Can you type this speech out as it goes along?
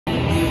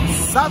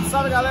Salve,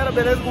 salve galera,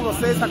 beleza com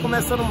vocês? Tá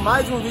começando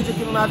mais um vídeo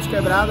aqui no Nave de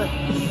Quebrada.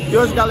 E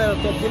hoje, galera,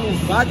 eu tô aqui no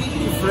Vag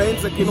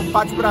Friends, aqui no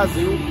Pátio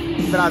Brasil,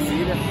 em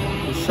Brasília,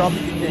 no shopping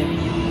que tem.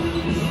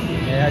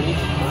 A gente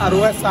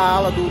parou essa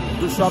ala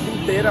do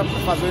shopping inteira pra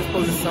fazer uma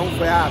exposição.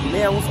 Foi a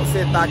 61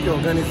 Sociais que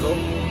organizou.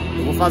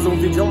 Eu vou fazer um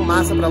vídeo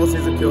massa pra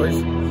vocês aqui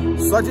hoje,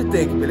 só de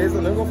take, beleza?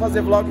 Eu não vou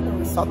fazer vlog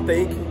não, só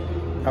take,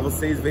 pra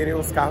vocês verem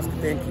os carros que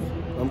tem aqui.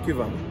 Vamos que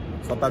vamos,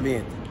 solta a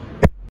vinheta.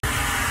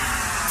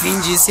 Fim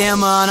de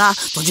semana,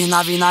 tô de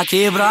nave na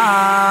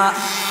quebrada.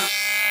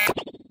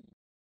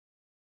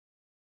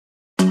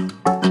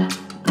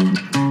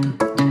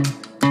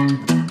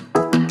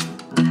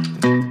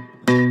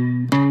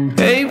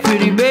 Hey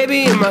pretty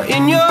baby, am I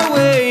in your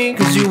way?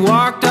 Cause you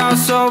walked out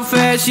so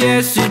fast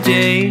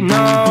yesterday.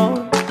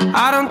 No,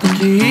 I don't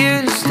think you're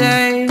here to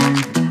stay.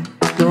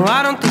 No,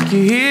 I don't think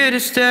you're here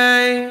to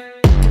stay.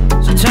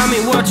 So tell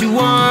me what you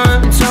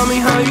want, tell me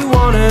how you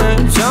want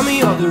it. Tell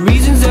me all the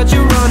reasons that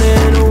you're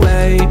running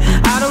away.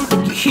 I don't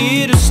think you're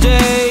here to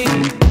stay.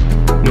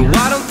 No,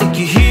 I don't think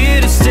you're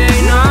here to stay.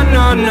 No,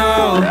 no,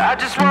 no. I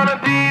just wanna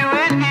be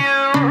with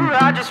you.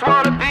 I just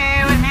wanna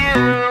be with you,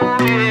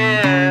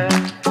 yeah.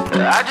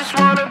 I just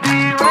wanna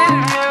be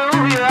with you.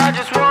 Yeah, I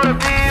just wanna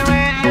be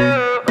with you.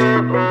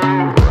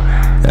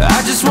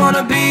 I just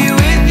wanna be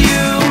with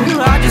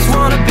you. I just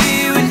wanna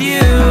be with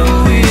you,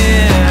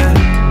 yeah.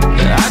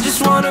 I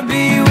just wanna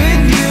be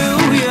with you,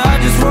 yeah, I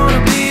just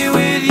wanna be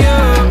with you.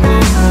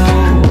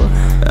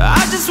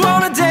 I just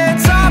wanna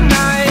dance all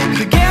night,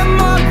 forget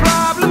my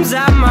problems,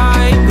 I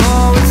might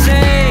go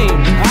insane.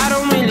 I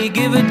don't really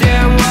give a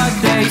damn what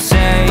they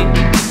say.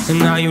 And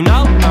now you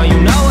know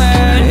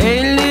it.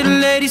 Hey little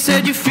lady,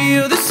 said you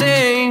feel the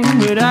same,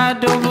 but I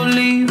don't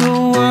believe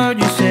a word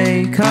you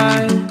say.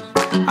 Cause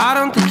I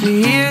don't think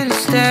you're here to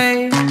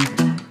stay.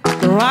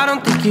 No, I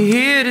don't think you're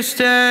here to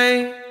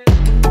stay.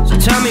 So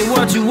tell me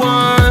what you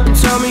want,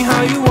 tell me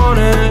how you want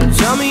it.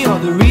 Tell me all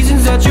the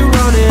reasons that you're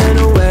running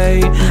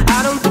away.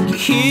 I don't think you're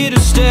here to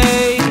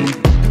stay.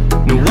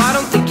 No, I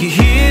don't think you're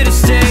here to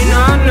stay.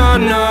 No, no,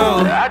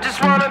 no. I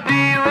just wanna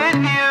be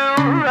with you.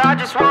 I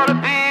just wanna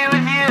be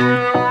with you,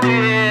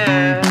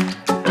 yeah.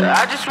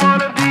 I just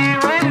wanna be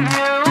with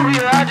you.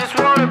 Yeah, I just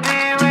wanna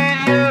be with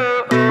you.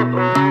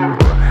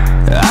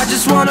 I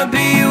just wanna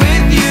be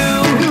with you.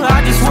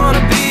 I just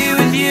wanna be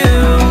with you,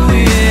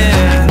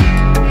 yeah.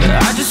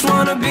 I just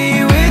wanna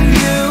be with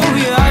you,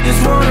 yeah, I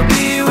just wanna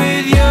be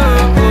with you.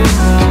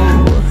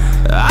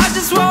 I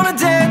just wanna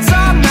dance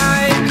all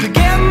night,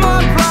 forget my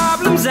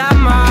problems, I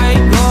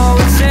might go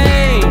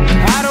insane.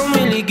 I don't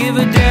really give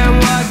a damn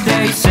what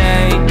they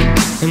say.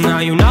 And now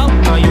you know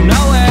it.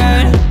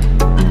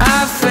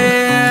 I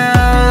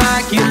feel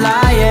like you're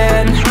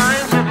lying,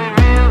 trying to be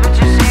real but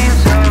you seem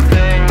so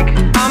fake.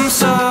 I'm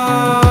so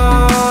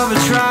over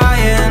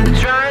trying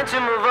to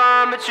move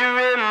on but you're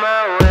in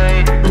my way.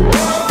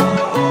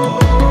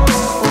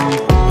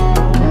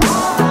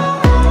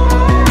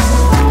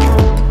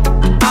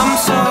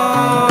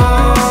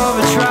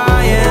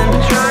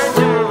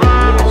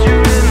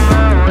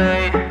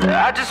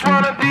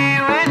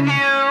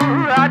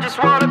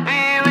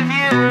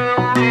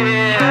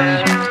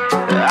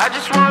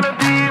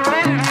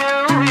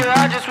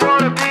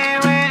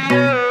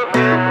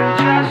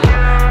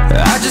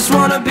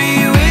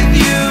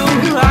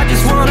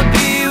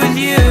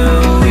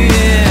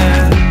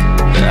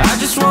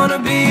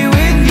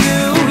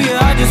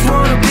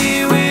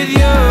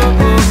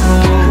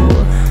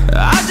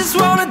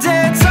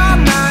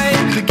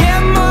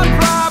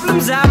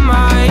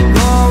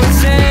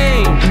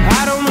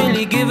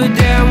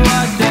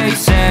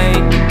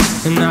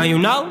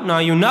 Now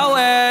you know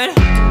it. I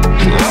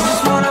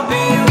just wanna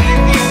be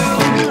with you.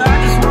 I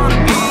just wanna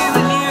be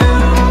with you,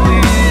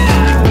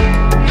 yeah.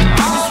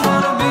 I just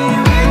wanna be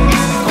with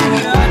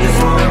you. I just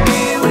wanna be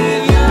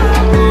with you.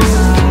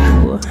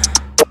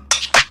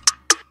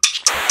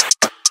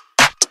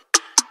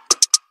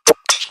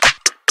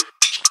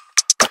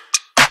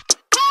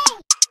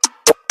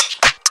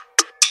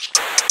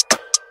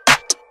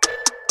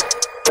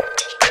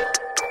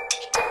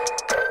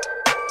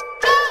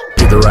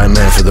 Get the right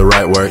man for the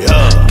right work.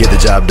 Get the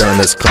job done,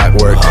 that's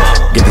clockwork.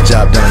 Get the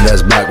job done,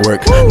 that's block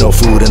work. No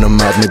food in the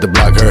mouth, make the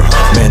block hurt.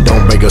 Man,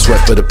 don't break a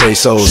sweat for the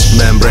pesos.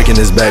 Man, breaking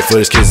his back for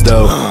his kids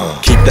though.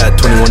 Keep that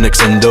 21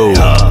 X in dough.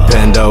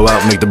 Pando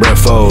out, make the bread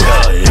fold.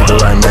 Get the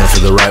right man for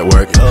the right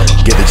work.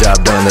 Get the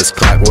job done, that's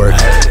clockwork.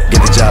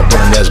 Get the job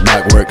done, that's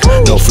block work.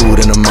 No food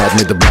in the mouth,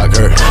 make the block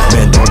hurt.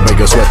 Man, don't break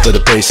a sweat for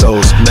the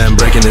pesos. Man,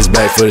 breaking his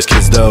back for his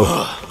kids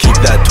though. Keep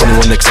that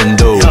 21 X in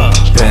dough.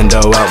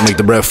 Pando out, make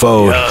the bread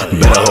fold.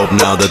 Better hope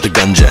now that the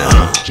gun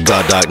jam.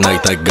 God Dark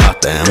Knight like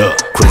Gotham.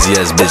 Crazy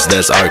ass bitch,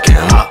 that's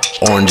Arkham.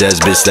 Orange ass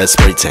bitch, that's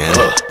spray tan.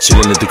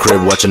 Chillin' at the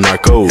crib watching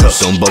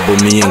Narcos. Don't bubble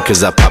me in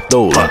cause I pop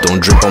those.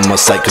 Don't drip on my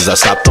sight cause I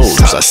stop those.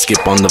 I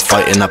skip on the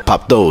fight and I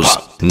pop those.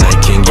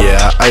 Night King,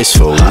 yeah, I ice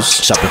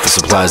foes. Shopping for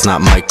supplies,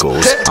 not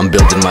Michaels. I'm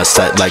building my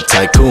site like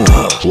Tycoon.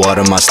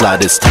 Water my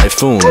slide, it's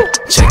Typhoon.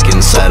 Check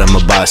inside, I'm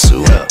a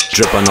Basu.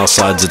 Drip on all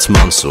sides, it's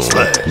monsoon.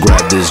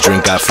 Grab this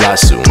drink, I fly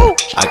soon.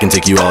 I can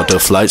take you all to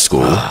flight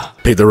school.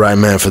 Pick the right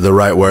man for the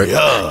right work.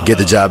 Get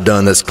the job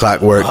done, that's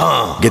clockwork.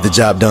 Get the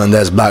job done,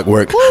 that's block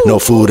work. No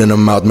food in the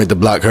mouth, make the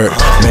block hurt.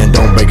 Man,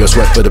 don't break a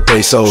sweat for the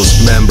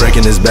pesos. Man,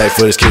 breaking his back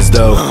for his kids,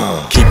 though.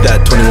 Keep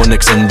that 21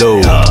 nicks in dough.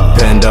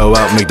 Pando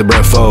out, make the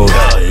bread fold.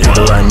 Pick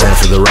the right man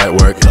for the right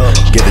work.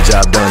 Get the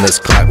job done, that's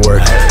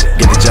clockwork.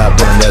 Get the job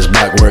done, that's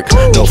block work.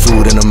 No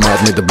food in the mouth,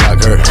 make the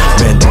block hurt.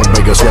 Man, don't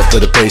break a sweat for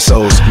the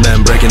pesos.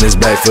 Man, breaking his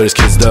back for his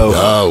kids, though.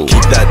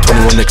 Keep that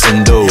 21 nicks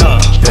in dough.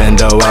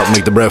 Pando out,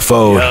 make the bread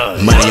fold.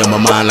 Money on my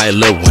mind like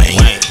Lil Wayne.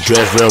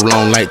 Dress real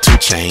long like 2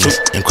 Chainz.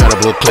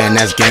 Incredible clan,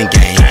 that's gang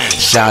gang.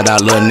 Shout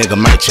out little nigga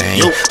my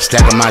chain.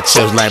 Stacking my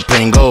chips like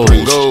Pringles.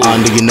 All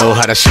nigga know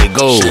how that shit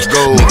goes.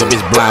 Nigga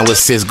bitch blind with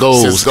 6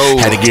 goals.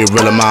 Had to get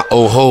rid of my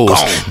old hoes.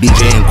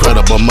 DJ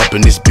Incredible, I'm up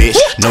in this bitch.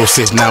 No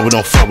 6, now we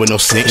don't fuck with no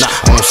 6.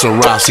 I'm on some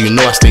rock, so you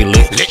know I stay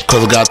lit.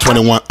 Cause I got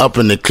 21 up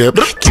in the clip.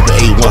 Keep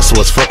it 8-1,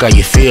 so it's fuck how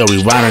you feel.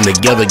 We riding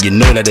together, you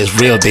know that it's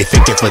real. They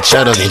thinking for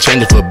cheddar, they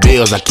changing for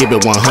bills. I keep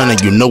it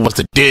 100, you know what's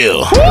the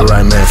deal. The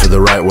right man for the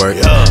right work.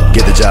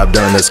 Get the job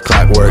done, that's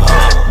clockwork.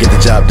 Get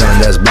the job done,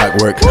 that's block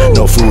work.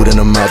 No food in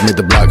the mouth, make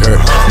the block hurt.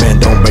 Man,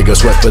 don't break a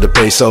sweat for the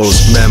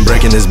pesos. Man,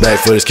 breaking his back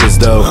for his kids,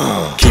 though.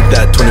 Keep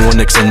that 21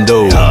 nicks in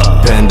dough.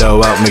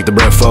 Pando out, make the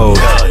bread fold.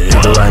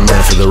 Get the right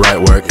man for the right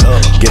work.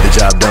 Get the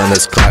job done,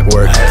 that's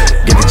clockwork.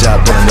 Get the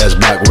job done, that's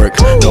block work.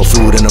 No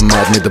food in the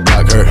mouth, make the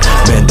block hurt.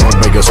 Man, don't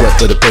break a sweat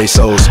for the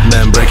pesos.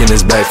 Man, breaking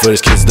his back for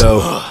his kids,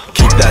 though.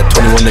 Keep that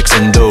 21 nicks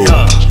in dough.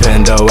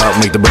 Pando out,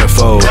 make the bread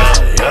fold.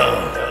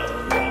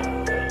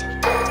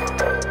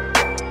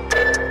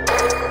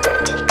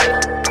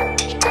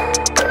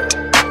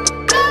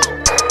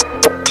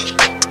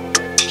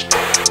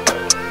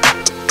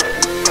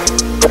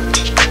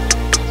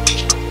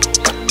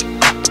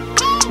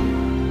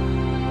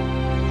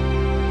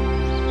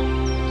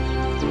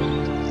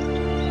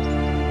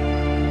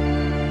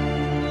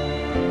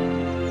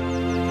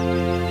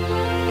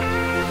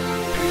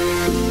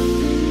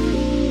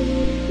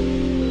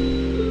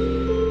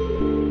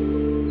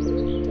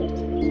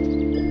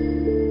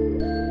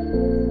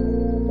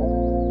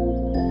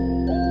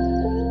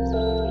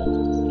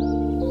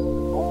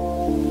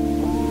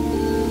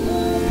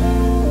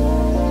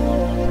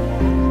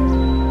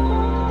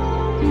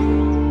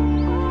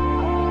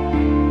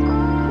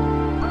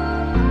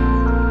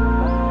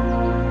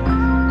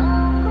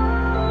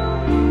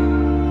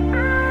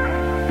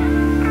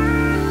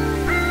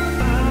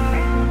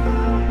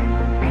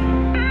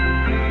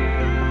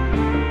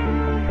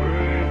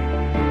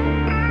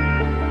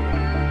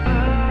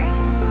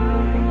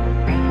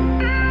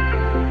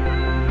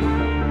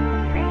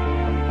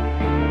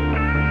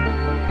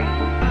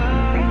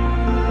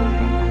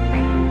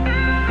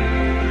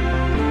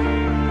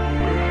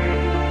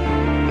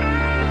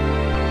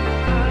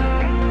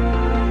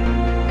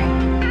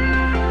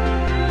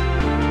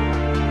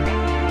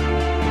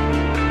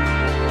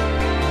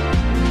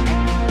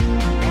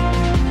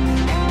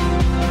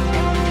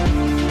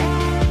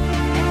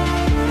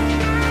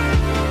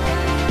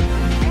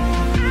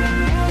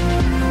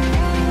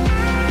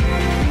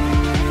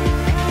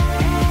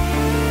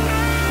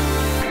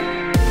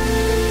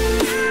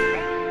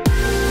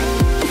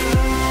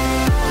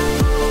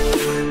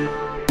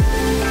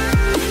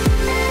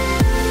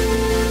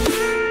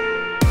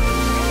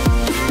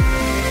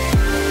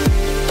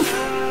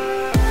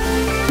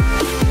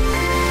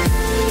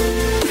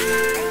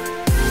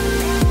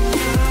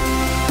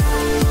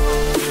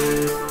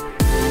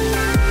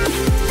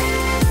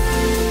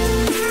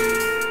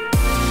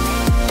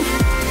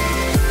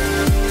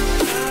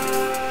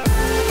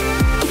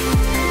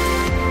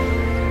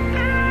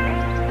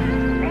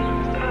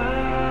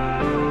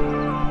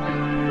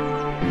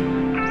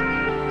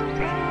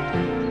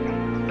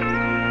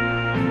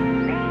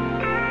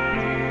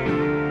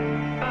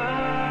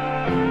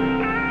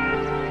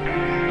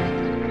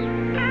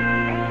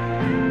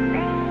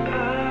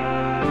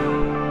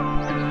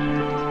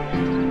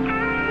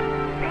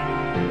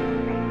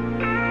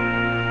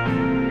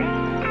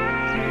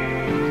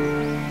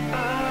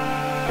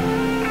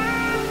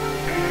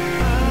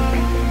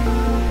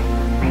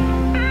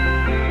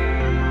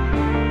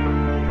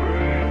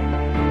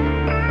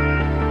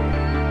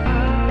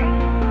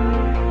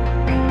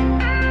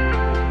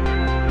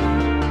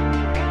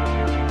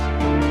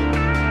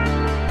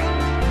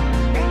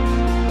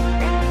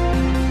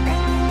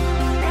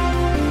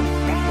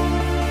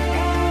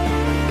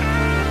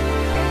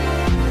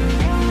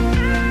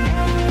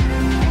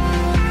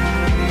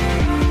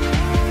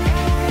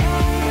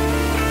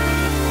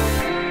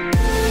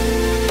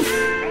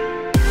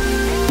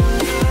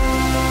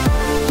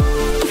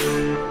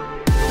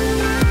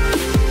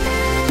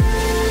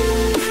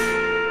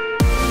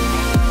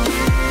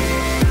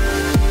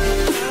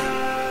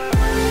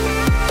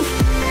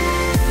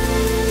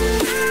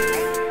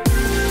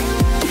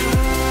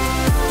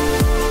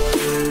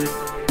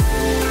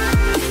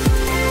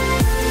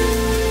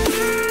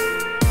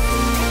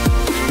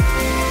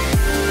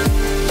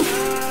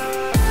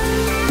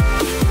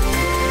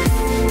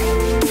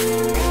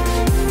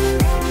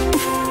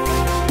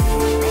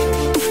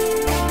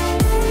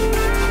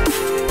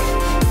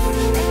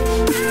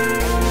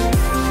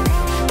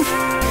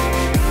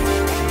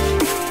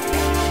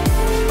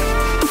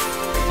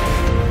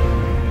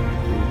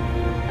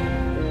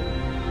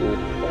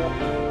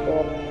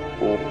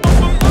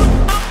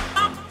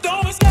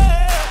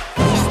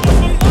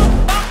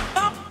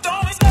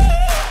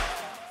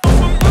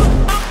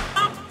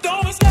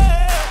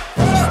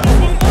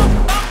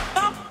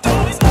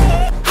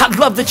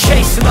 love the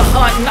chase and the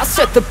hunt, and I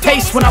set the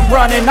pace when I'm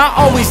running. I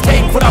always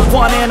take what I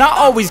want and I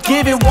always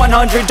give it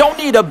 100. Don't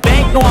need a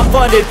bank, no I'm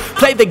funded.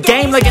 Play the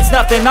game like it's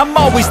nothing. I'm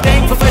always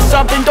thankful for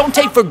something. Don't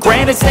take for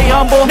granted, stay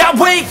humble. Now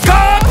wake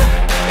up!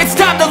 It's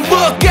time to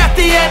look at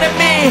the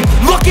enemy.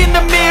 Look in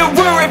the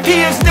mirror if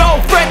he is no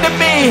friend to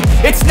me.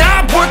 It's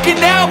not working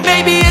out,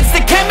 maybe it's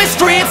the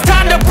chemistry. It's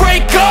time to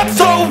break up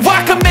so I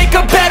can make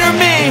a better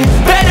me.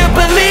 Better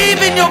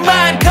believe in your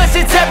mind, cause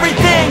it's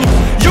everything.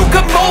 You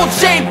can mold,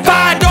 shape,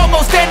 find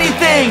almost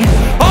anything.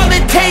 All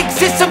it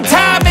takes is some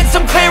time and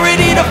some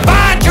clarity to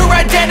find your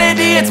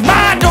identity. It's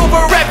mind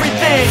over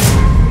everything.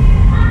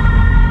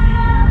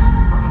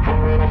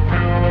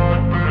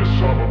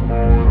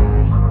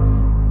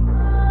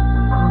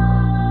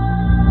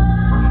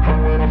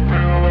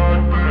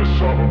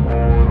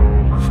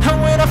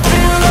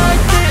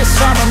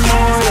 I'm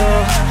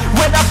immortal.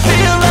 When I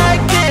feel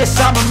like this,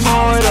 I'm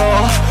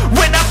immortal.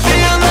 When I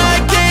feel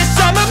like this,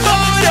 I'm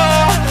immortal.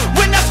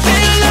 When I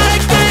feel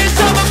like this,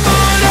 I'm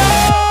immortal.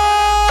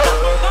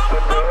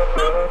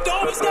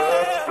 Don't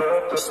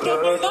stop.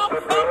 Stop it up.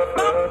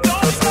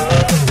 Don't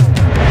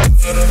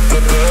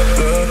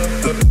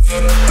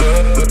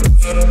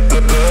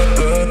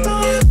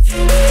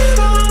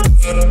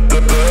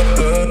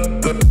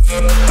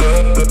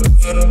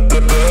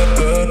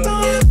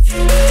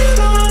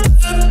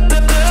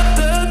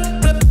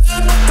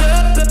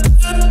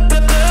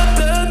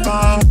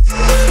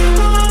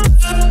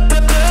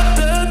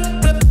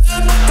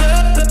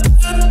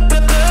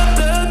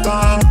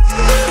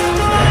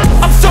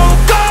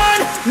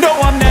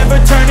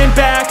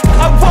back.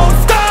 I won't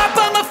stop,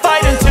 I'ma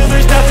fight until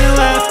there's nothing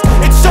left.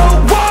 It's so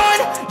on,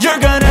 you're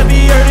gonna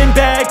be hurting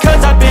bad,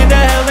 cause I've been to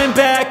hell and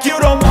back. You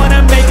don't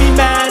wanna make me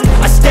mad,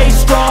 I stay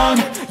strong.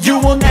 You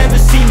will never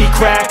see me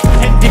crack.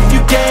 And if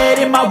you get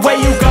in my way,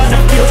 you're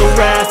gonna feel the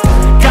wrath.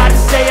 Gotta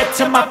say it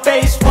to my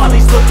face while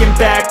he's looking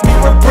back.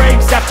 Mirror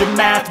breaks after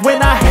math.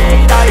 When I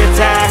hate, I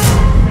attack.